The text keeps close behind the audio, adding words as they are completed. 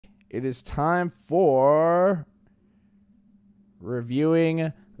it is time for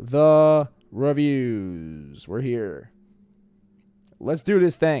reviewing the reviews. We're here. Let's do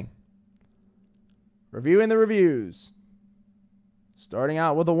this thing. Reviewing the reviews. Starting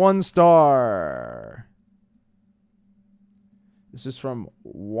out with a 1-star. This is from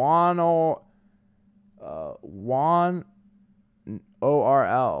Juan ORL.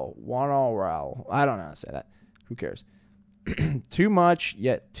 I don't know how to say that. Who cares? Too much,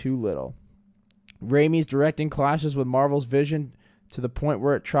 yet too little. Raimi's directing clashes with Marvel's vision to the point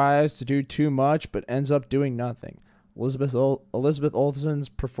where it tries to do too much but ends up doing nothing. Elizabeth Olsen's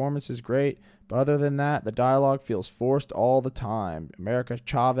performance is great, but other than that, the dialogue feels forced all the time. America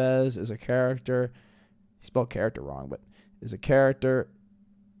Chavez is a character. He spelled character wrong, but is a character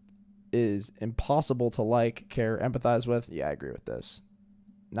is impossible to like, care, empathize with. Yeah, I agree with this.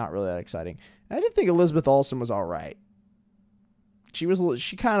 Not really that exciting. I did think Elizabeth Olsen was all right. She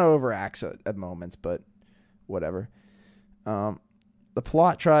kind of overacts at moments, but whatever. The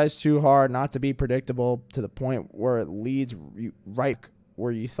plot tries too hard not to be predictable to the point where it leads you right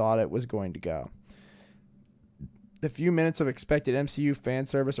where you thought it was going to go. The few minutes of expected MCU fan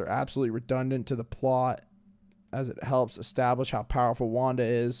service are absolutely redundant to the plot, as it helps establish how powerful Wanda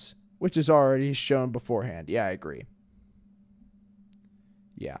is, which is already shown beforehand. Yeah, I agree.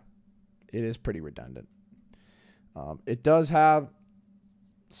 Yeah, it is pretty redundant. It does have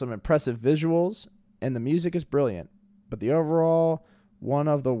some impressive visuals, and the music is brilliant, but the overall, one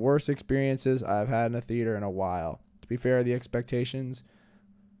of the worst experiences I've had in a theater in a while. To be fair, the expectations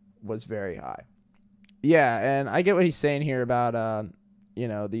was very high. Yeah, and I get what he's saying here about,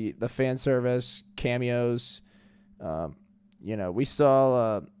 the fan service, cameos. We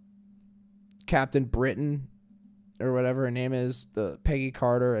saw Captain Britain, or whatever her name is, the Peggy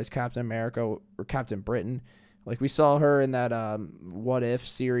Carter as Captain America, or Captain Britain. Like, we saw her in that What If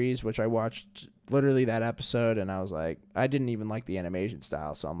series, which I watched literally that episode, and I was like, I didn't even like the animation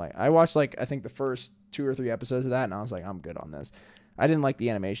style, so I'm like, I watched, I think the first 2 or 3 episodes of that, and I was like, I'm good on this. I didn't like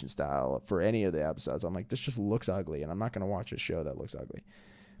the animation style for any of the episodes. I'm like, this just looks ugly, and I'm not going to watch a show that looks ugly.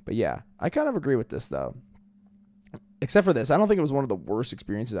 But yeah, I kind of agree with this, though. Except for this, I don't think it was one of the worst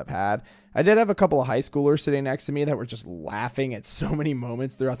experiences I've had. I did have a couple of high schoolers sitting next to me that were just laughing at so many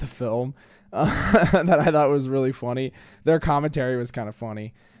moments throughout the film that I thought was really funny. Their commentary was kind of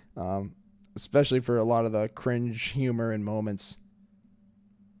funny, especially for a lot of the cringe humor and moments.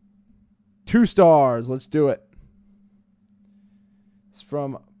 2 stars. Let's do it. It's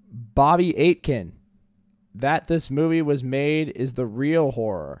from Bobby Aitken. That this movie was made is the real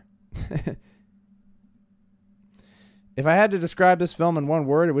horror. If I had to describe this film in one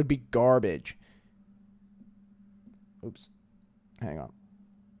word, it would be garbage. Oops. Hang on.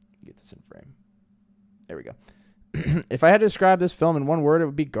 Get this in frame. There we go. If I had to describe this film in one word, it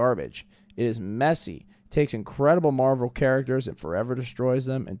would be garbage. It is messy, takes incredible Marvel characters and forever destroys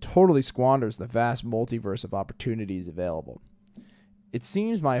them, and totally squanders the vast multiverse of opportunities available. It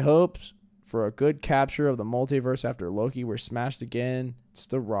seems my hopes for a good capture of the multiverse after Loki were smashed again. It's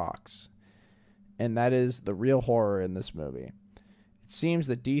the rocks. And that is the real horror in this movie. It seems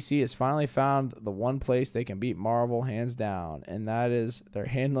that DC has finally found the one place they can beat Marvel hands down, and that is their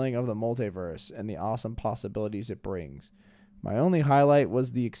handling of the multiverse and the awesome possibilities it brings. My only highlight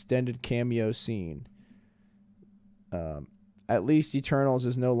was the extended cameo scene. At least Eternals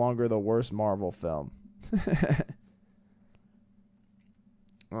is no longer the worst Marvel film.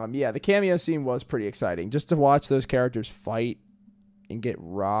 Yeah, the cameo scene was pretty exciting. Just to watch those characters fight and get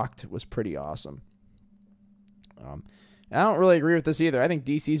rocked was pretty awesome. I don't really agree with this either. I think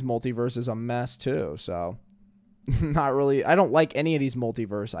DC's multiverse is a mess too, so not really. I don't like any of these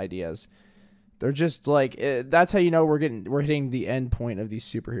multiverse ideas. They're just like, that's how you know we're hitting the end point of these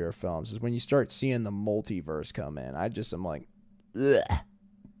superhero films, is when you start seeing the multiverse come in. I'm like, ugh.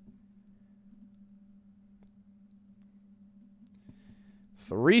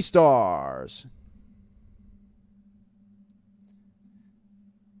 Three stars.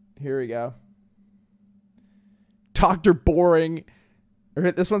 Here we go. Dr. Boring.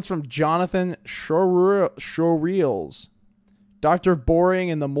 This one's from Jonathan Showreels. Dr. Boring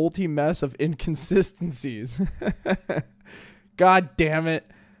and the multi-mess of inconsistencies. God damn it.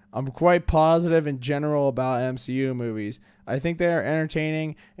 I'm quite positive in general about MCU movies. I think they are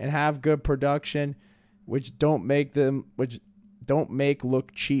entertaining and have good production, which don't make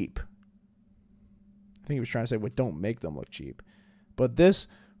look cheap. I think he was trying to say what don't make them look cheap. But this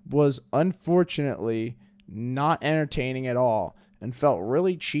was unfortunately not entertaining at all and felt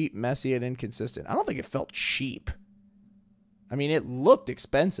really cheap, messy, and inconsistent. I don't think it felt cheap. I mean, it looked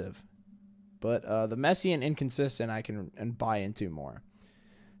expensive, but the messy and inconsistent I can buy into more.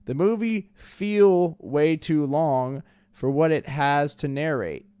 The movie feel way too long for what it has to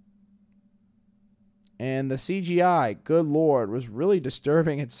narrate. And the CGI, good lord, was really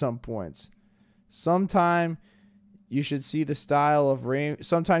disturbing at some points. Sometimes you see the style of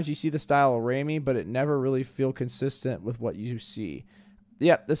Raimi, but it never really feel consistent with what you see.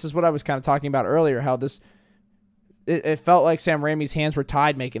 Yep, this is what I was kind of talking about earlier, how it felt like Sam Raimi's hands were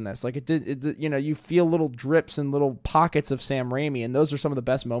tied making this. Like it did, you know, you feel little drips and little pockets of Sam Raimi, and those are some of the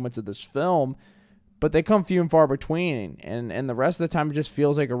best moments of this film, but they come few and far between, and the rest of the time it just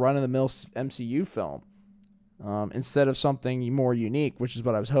feels like a run-of-the-mill MCU film. Instead of something more unique, which is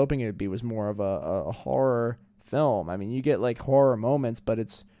what I was hoping it would be, was more of a horror film. I mean, you get like horror moments, but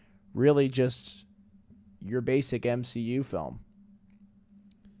it's really just your basic MCU film.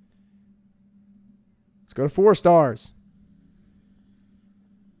 Let's go to 4 stars.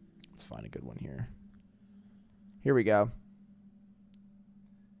 Let's find a good one here. Here we go.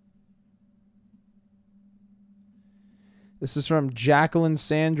 This is from Jacqueline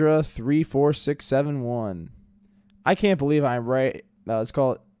Sandra 34671. I can't believe I'm right. It's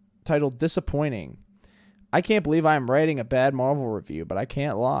titled Disappointing. I can't believe I'm writing a bad Marvel review, but I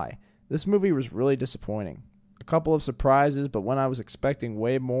can't lie. This movie was really disappointing. A couple of surprises, but when I was expecting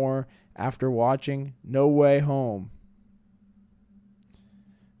way more after watching No Way Home.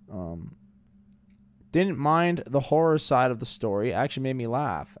 Didn't mind the horror side of the story. Actually made me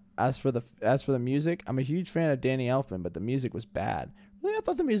laugh. As for the music, I'm a huge fan of Danny Elfman, but the music was bad. Really, I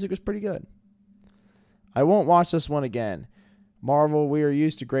thought the music was pretty good. I won't watch this one again. Marvel, we are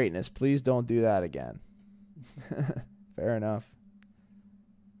used to greatness. Please don't do that again. Fair enough.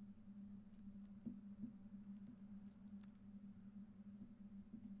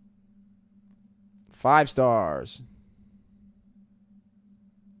 Five stars.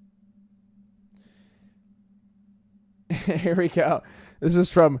 Here we go. This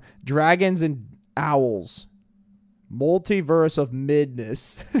is from Dragons and Owls. Multiverse of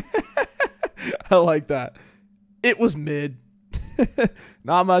Midness. I like that. It was mid.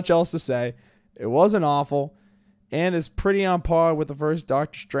 Not much else to say. It wasn't awful, and is pretty on par with the first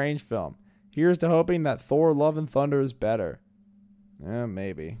Doctor Strange film. Here's to hoping that Thor Love and Thunder is better.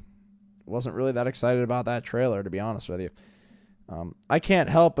 Maybe. Wasn't really that excited about that trailer, to be honest with you. I can't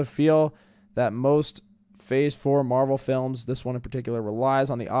help but feel that most Phase 4 Marvel films, this one in particular, relies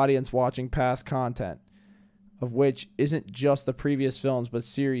on the audience watching past content, of which isn't just the previous films, but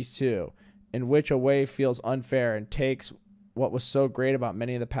Series 2, in which a way feels unfair and takes what was so great about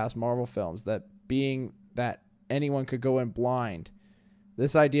many of the past Marvel films, that being that anyone could go in blind.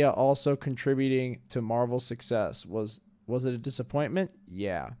 This idea also contributing to Marvel's success. Was it a disappointment?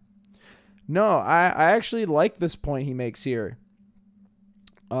 Yeah. No, I actually like this point he makes here.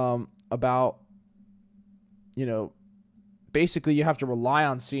 About, you know, basically you have to rely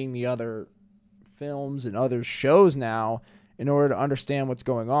on seeing the other films and other shows now in order to understand what's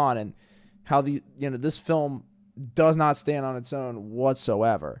going on, and how this film does not stand on its own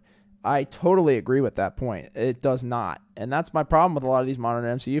whatsoever. I totally agree with that point. It does not. And that's my problem with a lot of these modern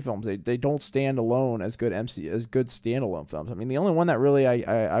MCU films. They don't stand alone as good standalone films. I mean, the only one that really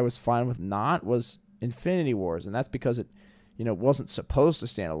I was fine with not was Infinity Wars, and that's because it, wasn't supposed to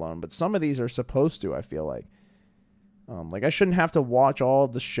stand alone. But some of these are supposed to, I feel like. Like I shouldn't have to watch all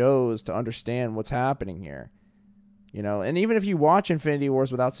of the shows to understand what's happening here. And even if you watch Infinity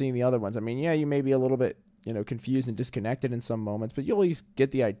Wars without seeing the other ones, I mean, yeah, you may be a little bit, confused and disconnected in some moments, but you'll at least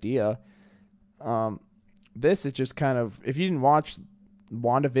get the idea. This is just kind of, if you didn't watch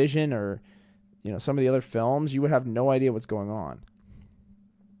WandaVision or, some of the other films, you would have no idea what's going on.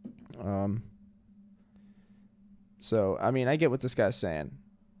 So, I mean, I get what this guy's saying.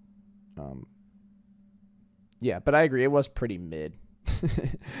 Yeah, but I agree. It was pretty mid.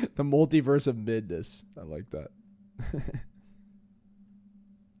 The multiverse of midness. I like that.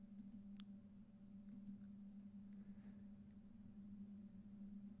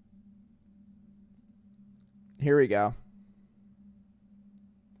 Here we go.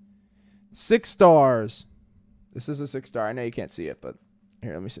 6 stars. This is a 6 star. I know you can't see it, but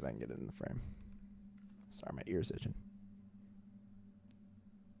here, let me see if I can get it in the frame. Sorry, my ear's itching.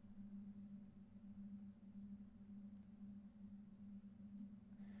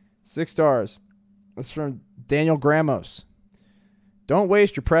 Six stars. That's from Daniel Gramos. Don't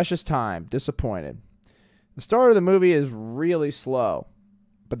waste your precious time. Disappointed. The start of the movie is really slow,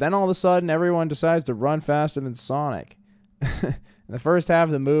 but then all of a sudden everyone decides to run faster than Sonic. In the first half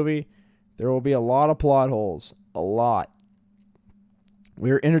of the movie, there will be a lot of plot holes. A lot.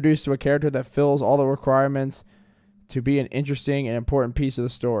 We are introduced to a character that fills all the requirements to be an interesting and important piece of the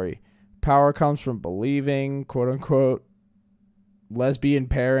story. Power comes from believing, quote unquote, lesbian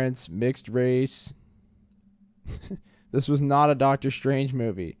parents, mixed race. This was not a Doctor Strange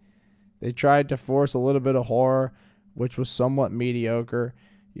movie. They tried to force a little bit of horror, which was somewhat mediocre.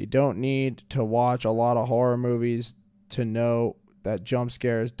 You don't need to watch a lot of horror movies to know that jump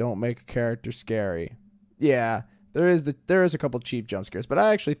scares don't make a character scary. Yeah, there is a couple cheap jump scares, but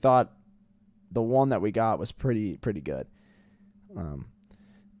I actually thought the one that we got was pretty good.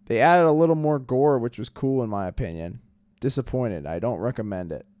 They added a little more gore, which was cool in my opinion. Disappointed. I don't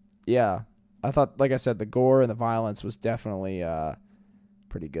recommend it. Yeah, I thought, like I said, the gore and the violence was definitely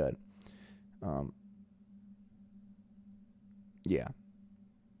pretty good. Yeah.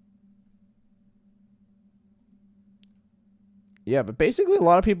 Yeah, but basically a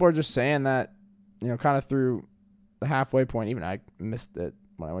lot of people are just saying that, kind of through the halfway point. Even I missed it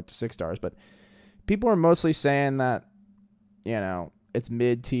when I went to 6 stars, but people are mostly saying that, it's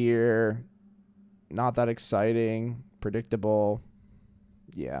mid-tier, not that exciting, predictable.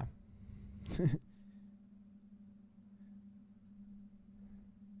 Yeah.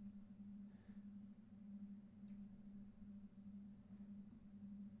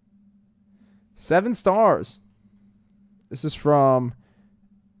 Seven stars. This is from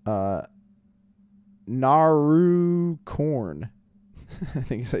Naru Korn. I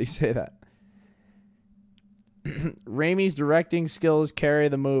think so you say that. Raimi's directing skills carry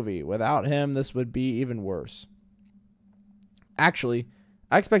the movie. Without him, this would be even worse. Actually,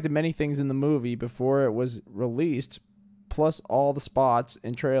 I expected many things in the movie before it was released, plus all the spots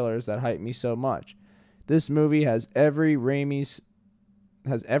and trailers that hyped me so much. This movie has every Raimi's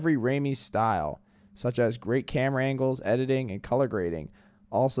style, such as great camera angles, editing, and color grading.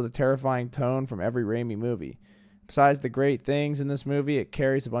 Also, the terrifying tone from every Raimi movie. Besides the great things in this movie, it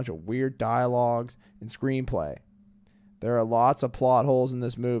carries a bunch of weird dialogues and screenplay. There are lots of plot holes in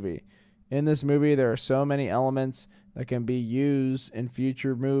this movie. In this movie, there are so many elements that can be used in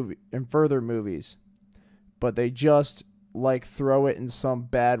further movies, but they just throw it in some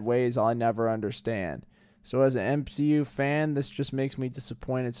bad ways I'll never understand. So as an MCU fan, this just makes me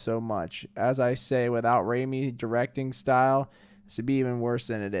disappointed so much. As I say, without Raimi directing style, this would be even worse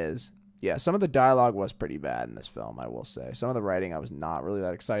than it is. Yeah, some of the dialogue was pretty bad in this film, I will say. Some of the writing I was not really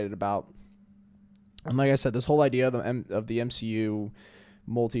that excited about. And like I said, this whole idea of the MCU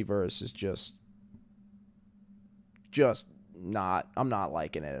multiverse is just not, I'm not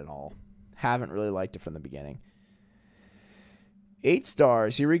liking it at all. Haven't really liked it from the beginning. 8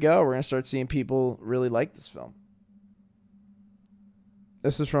 stars. Here we go. We're going to start seeing people really like this film.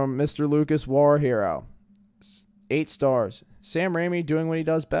 This is from Mr. Lucas War Hero. 8 stars. Sam Raimi doing what he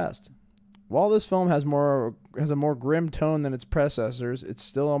does best. While this film has a more grim tone than its predecessors, it's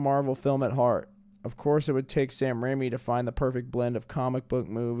still a Marvel film at heart. Of course, it would take Sam Raimi to find the perfect blend of comic book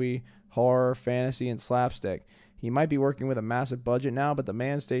movie, horror, fantasy, and slapstick. He might be working with a massive budget now, but the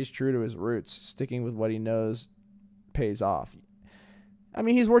man stays true to his roots, sticking with what he knows pays off. I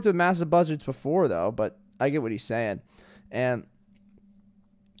mean, he's worked with massive budgets before, though, but I get what he's saying. And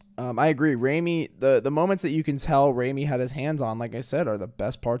I agree. Raimi, the moments that you can tell Raimi had his hands on, like I said, are the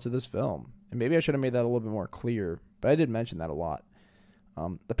best parts of this film. And maybe I should have made that a little bit more clear, but I did mention that a lot.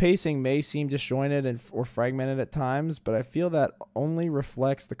 The pacing may seem disjointed or fragmented at times, but I feel that only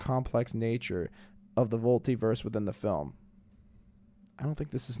reflects the complex nature of the multiverse within the film. I don't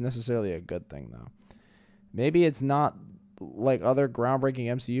think this is necessarily a good thing, though. Maybe it's not like other groundbreaking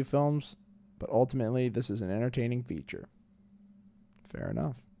MCU films, but ultimately this is an entertaining feature. Fair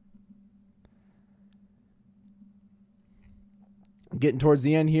enough. Getting towards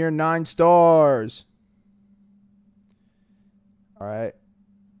the end here, 9 stars. All right.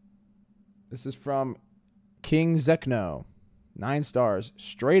 This is from King Zekno. 9 stars.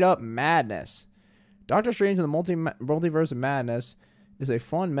 Straight up madness. Doctor Strange in the Multiverse of Madness is a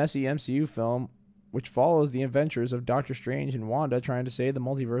fun, messy MCU film which follows the adventures of Doctor Strange and Wanda trying to save the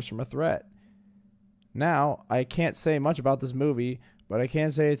multiverse from a threat. Now, I can't say much about this movie, but I can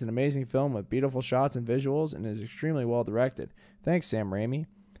say it's an amazing film with beautiful shots and visuals and is extremely well directed. Thanks, Sam Raimi.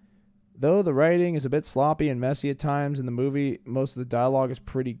 Though the writing is a bit sloppy and messy at times in the movie, most of the dialogue is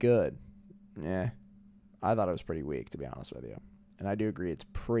pretty good. I thought it was pretty weak, to be honest with you. And I do agree it's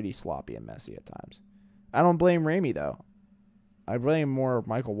pretty sloppy and messy at times. I don't blame Raimi, though. I blame more of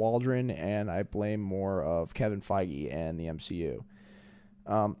Michael Waldron, and I blame more of Kevin Feige and the MCU.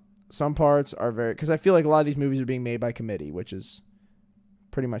 Some parts are because I feel like a lot of these movies are being made by committee, which is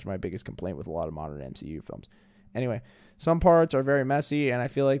pretty much my biggest complaint with a lot of modern MCU films. Anyway, some parts are very messy, and I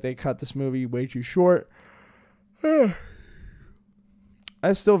feel like they cut this movie way too short.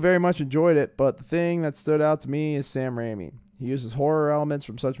 I still very much enjoyed it, but the thing that stood out to me is Sam Raimi. He uses horror elements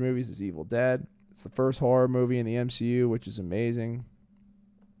from such movies as Evil Dead, It's the first horror movie in the MCU, which is amazing.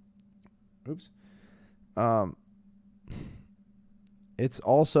 Oops. It's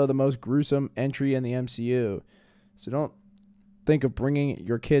also the most gruesome entry in the MCU. So don't think of bringing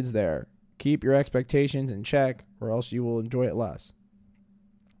your kids there. Keep your expectations in check, or else you will enjoy it less.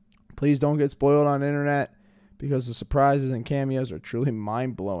 Please don't get spoiled on the internet, because the surprises and cameos are truly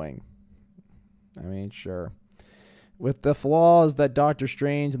mind-blowing. I mean, sure. With the flaws that Doctor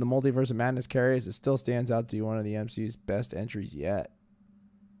Strange and the Multiverse of Madness carries, it still stands out to be one of the MCU's best entries yet.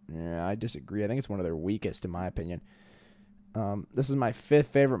 Yeah, I disagree. I think it's one of their weakest, in my opinion. This is my 5th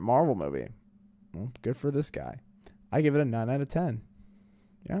favorite Marvel movie. Well, good for this guy. I give it a 9 out of 10.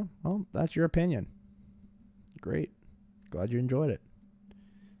 Yeah, well, that's your opinion. Great. Glad you enjoyed it.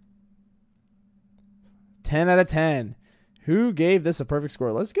 10 out of 10. Who gave this a perfect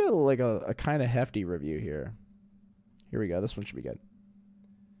score? Let's get like a kind of hefty review here. Here we go. This one should be good.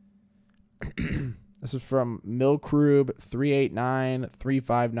 This is from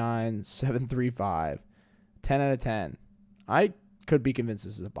Milkrube3893597735. 10 out of 10. I could be convinced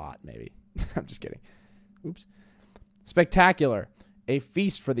this is a bot, maybe. I'm just kidding. Oops. Spectacular. A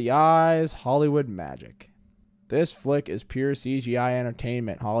feast for the eyes. Hollywood magic. This flick is pure CGI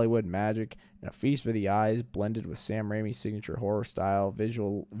entertainment, Hollywood magic, and a feast for the eyes blended with Sam Raimi's signature horror style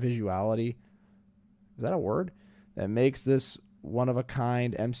visuality. Is that a word? That makes this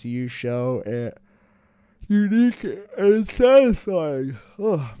one-of-a-kind MCU show unique and satisfying.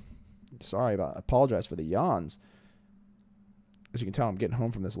 Ugh. Sorry about. I apologize for the yawns. As you can tell, I'm getting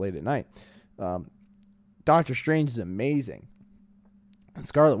home from this late at night. Doctor Strange is amazing. And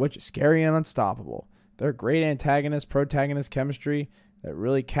Scarlet Witch is scary and unstoppable. They're great antagonist-protagonist chemistry that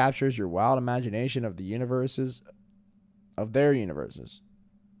really captures your wild imagination of their universes.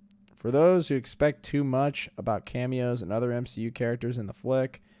 For those who expect too much about cameos and other MCU characters in the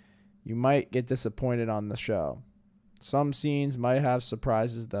flick, you might get disappointed on the show. Some scenes might have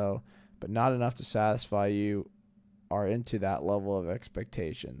surprises, though, but not enough to satisfy you are into that level of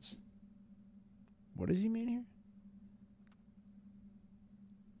expectations. What does he mean here?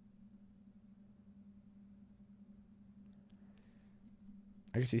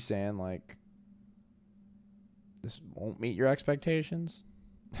 I guess he's saying, like, this won't meet your expectations.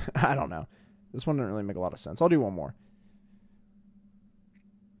 I don't know. This one didn't really make a lot of sense. I'll do one more.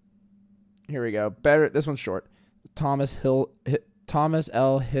 Here we go. Better. This one's short. Thomas L.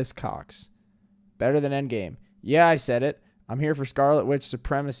 Hiscox. Better than Endgame. Yeah, I said it. I'm here for Scarlet Witch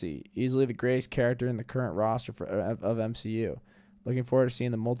supremacy. Easily the greatest character in the current roster of MCU. Looking forward to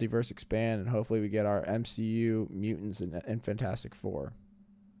seeing the multiverse expand, and hopefully we get our MCU mutants in Fantastic Four.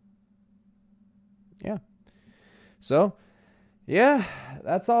 Yeah. So, yeah,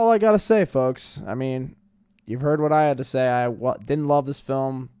 that's all I got to say, folks. I mean, you've heard what I had to say. I didn't love this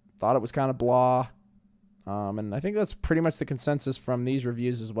film. Thought it was kind of blah. And I think that's pretty much the consensus from these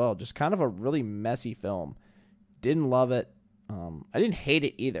reviews as well. Just kind of a really messy film. Didn't love it. I didn't hate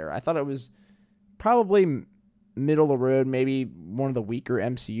it either. I thought it was probably middle of the road, maybe one of the weaker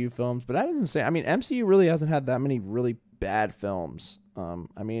MCU films. But that doesn't say. I mean, MCU really hasn't had that many really bad films.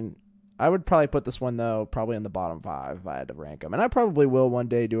 I mean, I would probably put this one, though, probably in the bottom 5 if I had to rank them. And I probably will one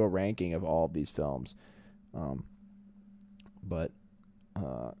day do a ranking of all of these films.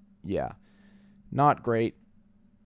 Yeah, not great.